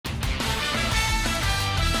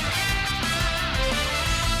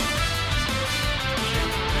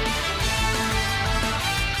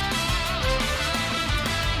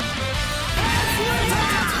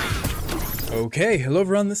Okay, hello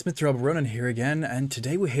everyone, this is Mr. Ronan here again, and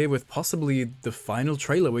today we're here with possibly the final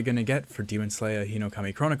trailer we're gonna get for Demon Slayer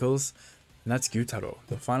Hinokami Chronicles, and that's Gyutaro,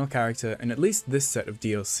 the final character in at least this set of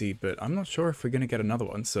DLC, but I'm not sure if we're gonna get another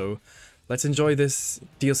one, so let's enjoy this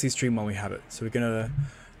DLC stream while we have it. So we're gonna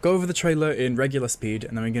go over the trailer in regular speed,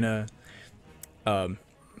 and then we're gonna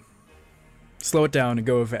slow it down and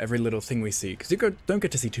go over every little thing we see, because you don't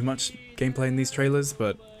get to see too much gameplay in these trailers,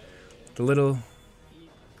 but the little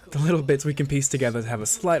bits we can piece together to have a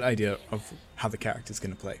slight idea of how the character's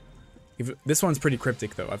going to play. This one's pretty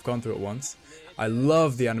cryptic though, I've gone through it once. I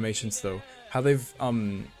love the animations though, how they've, I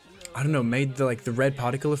don't know, made the red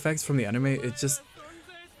particle effects from the anime,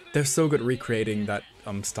 they're so good at recreating that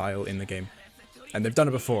style in the game. And they've done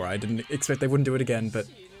it before, I didn't expect they wouldn't do it again, but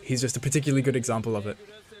he's just a particularly good example of it.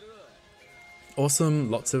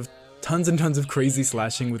 Awesome, tons and tons of crazy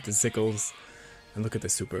slashing with the sickles, and look at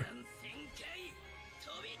this super.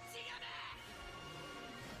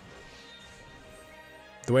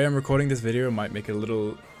 The way I'm recording this video might make it a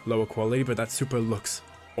little lower quality, but that super looks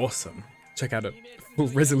awesome. Check out a full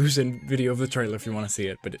resolution video of the trailer if you want to see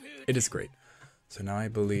it, but it is great. So now I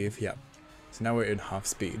believe, yeah. So now we're in half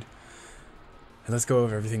speed. And let's go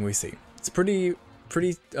over everything we see. It's pretty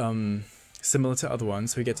similar to other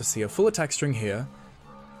ones. We get to see a full attack string here.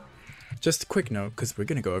 Just a quick note, because we're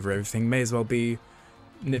going to go over everything, may as well be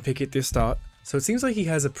nitpicky at the start. So it seems like he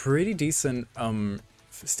has a pretty decent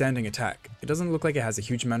standing attack. It doesn't look like it has a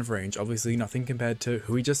huge amount of range, obviously nothing compared to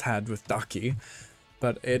who we just had with Daki,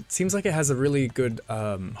 but it seems like it has a really good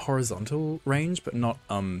horizontal range, but not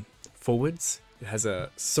forwards. It has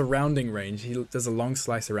a surrounding range. There's a long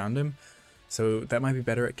slice around him, so that might be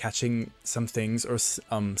better at catching some things or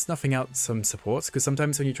snuffing out some supports, because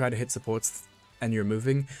sometimes when you try to hit supports and you're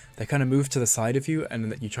moving, they kind of move to the side of you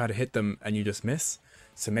and then you try to hit them and you just miss.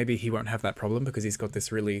 So maybe he won't have that problem because he's got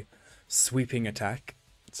this really sweeping attack.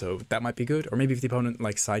 So that might be good, or maybe if the opponent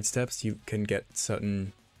sidesteps, you can get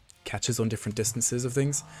certain catches on different distances of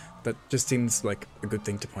things. That just seems like a good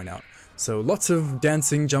thing to point out. So lots of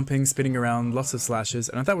dancing, jumping, spinning around, lots of slashes,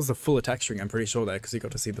 and that was the full attack string, I'm pretty sure there, because you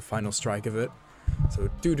got to see the final strike of it. So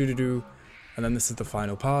do, and then this is the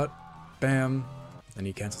final part, bam, and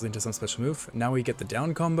he cancels into some special move. Now we get the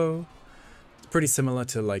down combo. It's pretty similar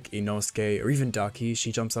to Inosuke or even Daki.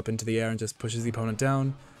 She jumps up into the air and just pushes the opponent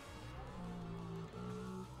down.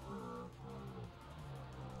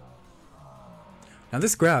 Now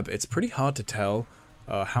this grab, it's pretty hard to tell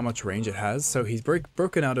how much range it has, so he's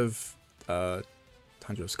broken out of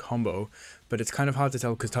Tanjiro's combo, but it's kind of hard to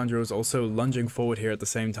tell because Tanjiro's also lunging forward here at the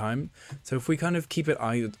same time. So if we kind of keep an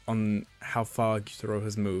eye on how far Gyutaro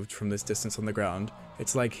has moved from this distance on the ground,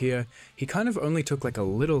 it's like here, he kind of only took a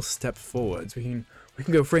little step forwards. We can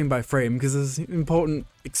go frame by frame because there's important,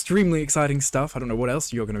 extremely exciting stuff. I don't know what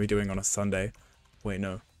else you're going to be doing on a Sunday. Wait,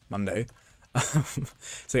 no, Monday.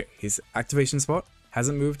 So his activation spot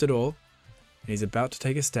hasn't moved at all, and he's about to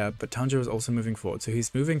take a step, but Tanjiro is also moving forward, so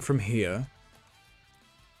he's moving from here.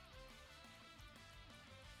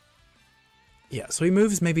 Yeah, so he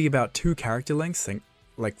moves maybe about 2 character lengths,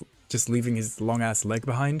 just leaving his long-ass leg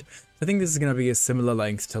behind. I think this is going to be a similar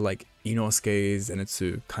length to Inosuke's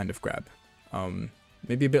Zenitsu kind of grab.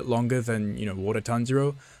 Maybe a bit longer than, Water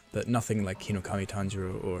Tanjiro, but nothing like Hinokami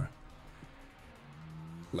Tanjiro or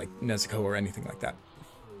Nezuko or anything like that.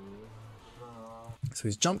 So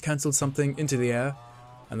he's jump cancelled something into the air,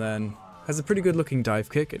 and then has a pretty good looking dive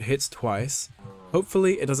kick. It hits twice.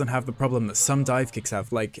 Hopefully it doesn't have the problem that some dive kicks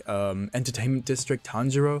have, like Entertainment District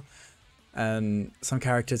Tanjiro, and some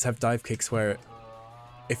characters have dive kicks where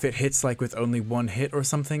if it hits with only 1 hit or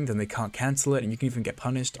something, then they can't cancel it and you can even get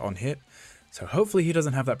punished on hit. So hopefully he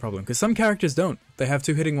doesn't have that problem, because some characters don't. They have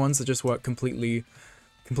 2 hitting ones that just work completely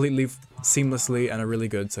seamlessly and are really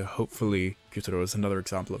good, so hopefully Gyutaro is another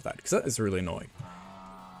example of that, because that is really annoying.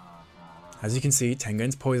 As you can see,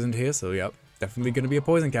 Tengen's poisoned here, so yep, definitely going to be a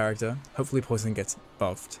poison character. Hopefully poison gets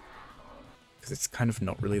buffed, because it's kind of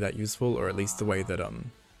not really that useful, or at least the way that,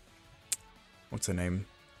 what's her name?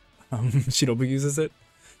 Shinobu uses it.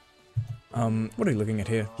 What are we looking at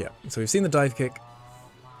here? Yeah, so we've seen the dive kick.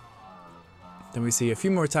 Then we see a few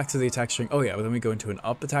more attacks of the attack string. Oh yeah, but then we go into an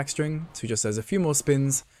up attack string, so he just says a few more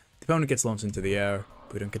spins. The opponent gets launched into the air,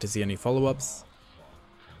 but we don't get to see any follow-ups.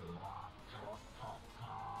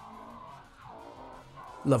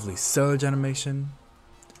 Lovely surge animation.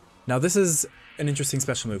 Now this is an interesting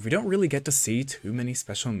special move. We don't really get to see too many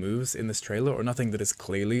special moves in this trailer, or nothing that is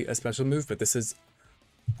clearly a special move, but this is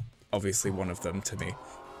obviously one of them to me.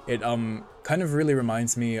 It kind of really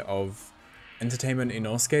reminds me of Entertainment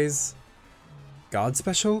Inosuke's guard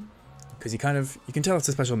special, because you can tell it's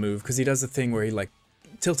a special move, because he does a thing where he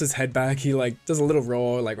tilts his head back, he like does a little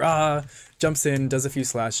roar, like rah, jumps in, does a few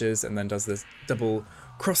slashes, and then does this double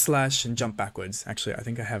cross slash and jump backwards. Actually, I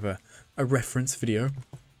think I have a reference video.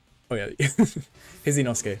 Oh yeah, here's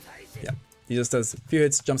Inosuke. Yeah, he just does a few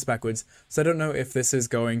hits, jumps backwards. So I don't know if this is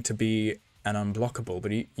going to be an unblockable,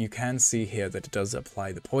 but you can see here that it does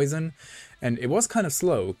apply the poison, and it was kind of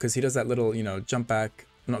slow because he does that little, you know, jump back,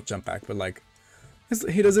 not jump back, but like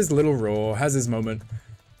he does his little roar, has his moment,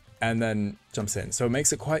 and then jumps in. So it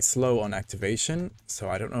makes it quite slow on activation. So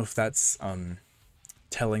I don't know if that's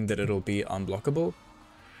telling that it'll be unblockable,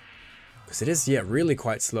 because it is, yeah, really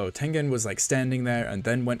quite slow. Tengen was like standing there and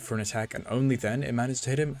then went for an attack, and only then it managed to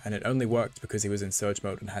hit him, and it only worked because he was in surge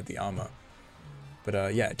mode and had the armor.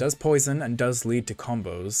 But yeah, it does poison and does lead to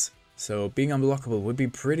combos, so being unblockable would be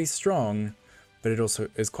pretty strong, but it also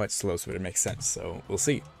is quite slow, so it makes sense, so we'll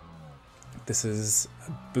see. This is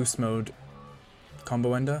a boost mode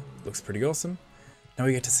combo ender, looks pretty awesome. Now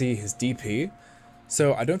we get to see his DP.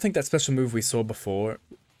 So I don't think that special move we saw before,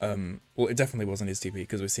 well, it definitely wasn't his DP,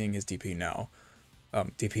 because we're seeing his DP now.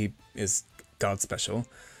 DP is guard special,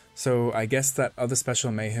 so I guess that other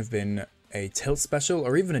special may have been a tilt special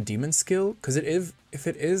or even a demon skill, because if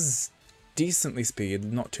it is decently speed,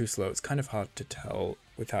 not too slow, it's kind of hard to tell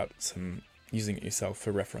without using it yourself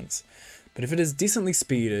for reference. But if it is decently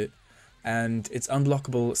speeded and it's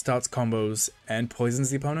unblockable, starts combos and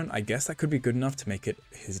poisons the opponent, I guess that could be good enough to make it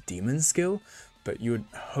his demon skill, but you would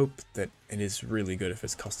hope that it is really good if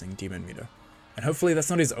it's costing demon meter. And hopefully that's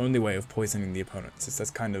not his only way of poisoning the opponent, since that's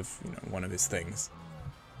kind of, you know, one of his things.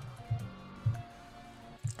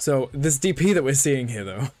 So this DP that we're seeing here,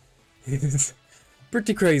 though, is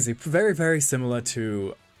pretty crazy. Very, very similar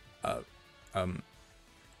to,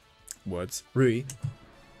 Rui.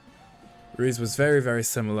 Rui's was very, very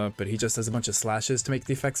similar, but he just does a bunch of slashes to make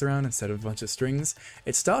the effects around instead of a bunch of strings.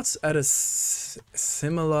 It starts at a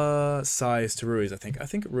similar size to Rui's, I think. I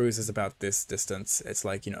think Rui's is about this distance. It's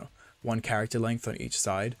like, you know, one character length on each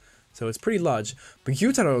side. So it's pretty large, but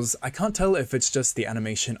Gyutaro's, I can't tell if it's just the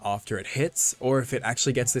animation after it hits, or if it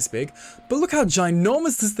actually gets this big, but look how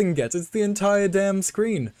ginormous this thing gets, it's the entire damn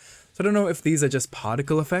screen. So I don't know if these are just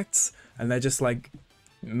particle effects, and they're just like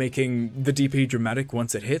making the DP dramatic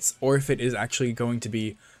once it hits, or if it is actually going to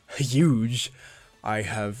be huge. I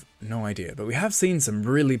have no idea, but we have seen some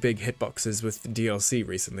really big hitboxes with DLC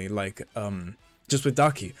recently, like just with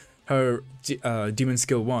Daki. Her Demon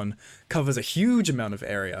Skill 1 covers a huge amount of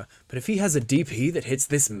area, but if he has a DP that hits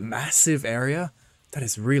this massive area, that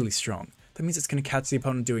is really strong. That means it's going to catch the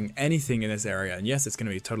opponent doing anything in this area, and yes, it's going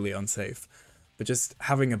to be totally unsafe. But just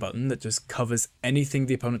having a button that just covers anything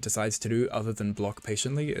the opponent decides to do other than block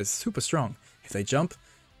patiently is super strong. If they jump,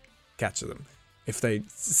 catch them. If they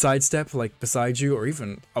sidestep, like beside you, or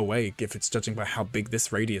even away, if it's judging by how big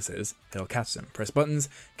this radius is, it'll catch them. Press buttons,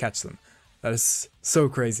 catch them. That is so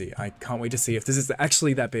crazy. I can't wait to see if this is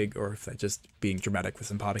actually that big, or if they're just being dramatic with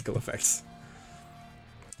some particle effects.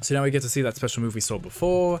 So now we get to see that special move we saw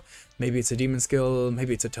before. Maybe it's a demon skill,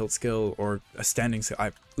 maybe it's a tilt skill, or a standing skill. I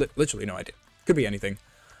have literally no idea. Could be anything.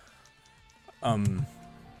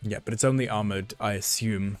 Yeah, but it's only armored, I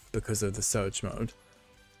assume, because of the surge mode.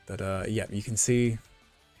 But yeah, you can see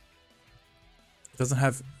it doesn't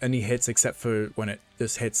have any hits except for when it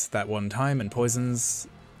just hits that one time and poisons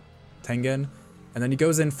Tengen, and then he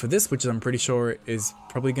goes in for this, which I'm pretty sure is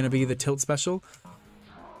probably going to be the tilt special,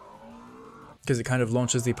 because it kind of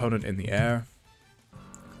launches the opponent in the air.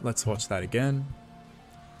 Let's watch that again.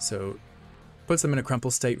 So puts them in a crumple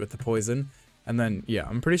state with the poison, and then yeah,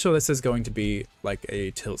 I'm pretty sure this is going to be like a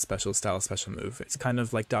tilt special style special move. It's kind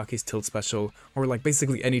of like Daki's tilt special, or like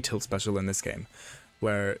basically any tilt special in this game,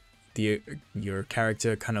 where your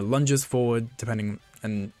character kind of lunges forward depending,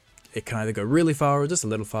 and it can either go really far or just a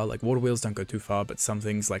little far. Like water wheels don't go too far, but some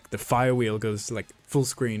things like the fire wheel goes like full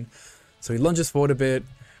screen. So he lunges forward a bit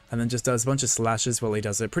and then just does a bunch of slashes while he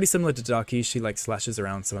does it. Pretty similar to Daki, she like slashes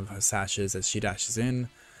around some of her sashes as she dashes in,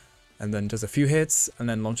 and then does a few hits and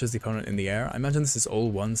then launches the opponent in the air. I imagine this is all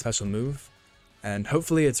one special move, and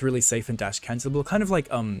hopefully it's really safe and dash cancelable. Kind of like,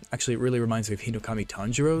 actually it really reminds me of Hinokami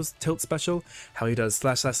Tanjiro's tilt special, how he does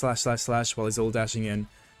slash slash slash slash slash while he's all dashing in,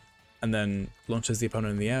 and then launches the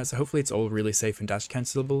opponent in the air. So hopefully it's all really safe and dash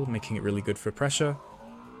cancelable, making it really good for pressure.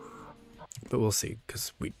 But we'll see,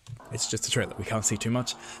 because it's just a trailer, we can't see too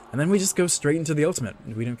much. And then we just go straight into the ultimate.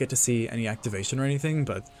 We don't get to see any activation or anything,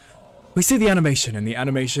 but we see the animation, and the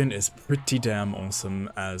animation is pretty damn awesome,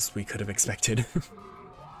 as we could have expected.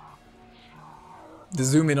 The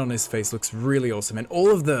zoom in on his face looks really awesome, and all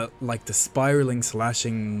of the, like, the spiraling,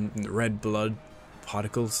 slashing, red blood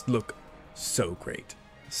particles look so great.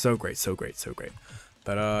 So great, so great, so great.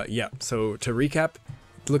 But yeah, so to recap,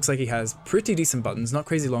 It looks like he has pretty decent buttons, not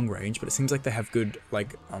crazy long range, but it seems like they have good,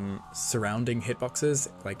 like, surrounding hitboxes,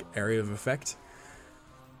 like, area of effect.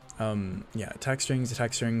 Yeah, attack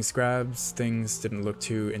strings, grabs, things didn't look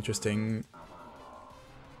too interesting.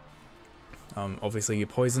 Obviously he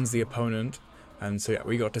poisons the opponent, and so yeah,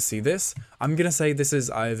 we got to see this. I'm gonna say this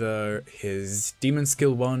is either his demon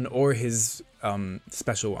skill 1 or his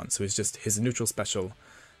special one, so it's just his neutral special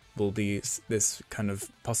will be this kind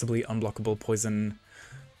of possibly unblockable poison.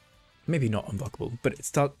 Maybe not unblockable, but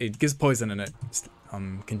it gives poison and it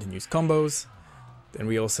continues combos. Then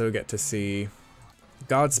we also get to see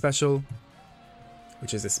guard special,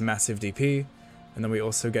 which is this massive DP, and then we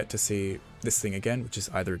also get to see this thing again, which is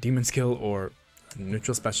either a demon skill or a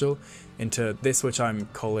neutral special, into this, which I'm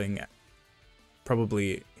calling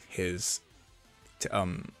probably his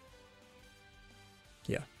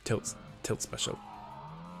tilt special.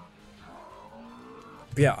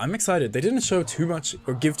 But yeah, I'm excited. They didn't show too much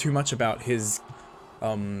or give too much about his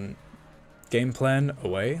game plan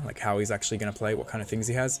away, like how he's actually going to play, what kind of things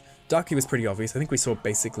he has. Darky was pretty obvious. I think we saw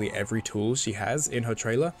basically every tool she has in her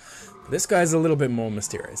trailer. But this guy's a little bit more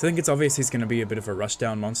mysterious. I think it's obvious he's going to be a bit of a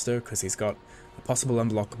rushdown monster because he's got a possible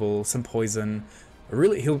unblockable, some poison.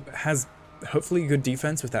 He has hopefully good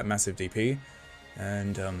defense with that massive DP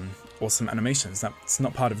and awesome animations. That's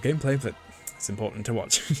not part of gameplay, but it's important to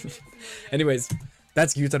watch. Anyways,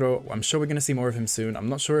 that's Gyutaro. I'm sure we're going to see more of him soon. I'm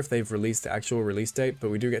not sure if they've released the actual release date, but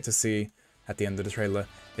we do get to see at the end of the trailer.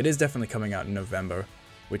 It is definitely coming out in November,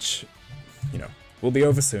 which, you know, will be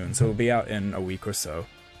over soon, so it'll be out in a week or so.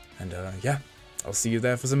 And yeah, I'll see you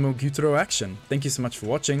there for some more Gyutaro action. Thank you so much for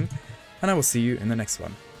watching, and I will see you in the next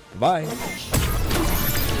one. Bye!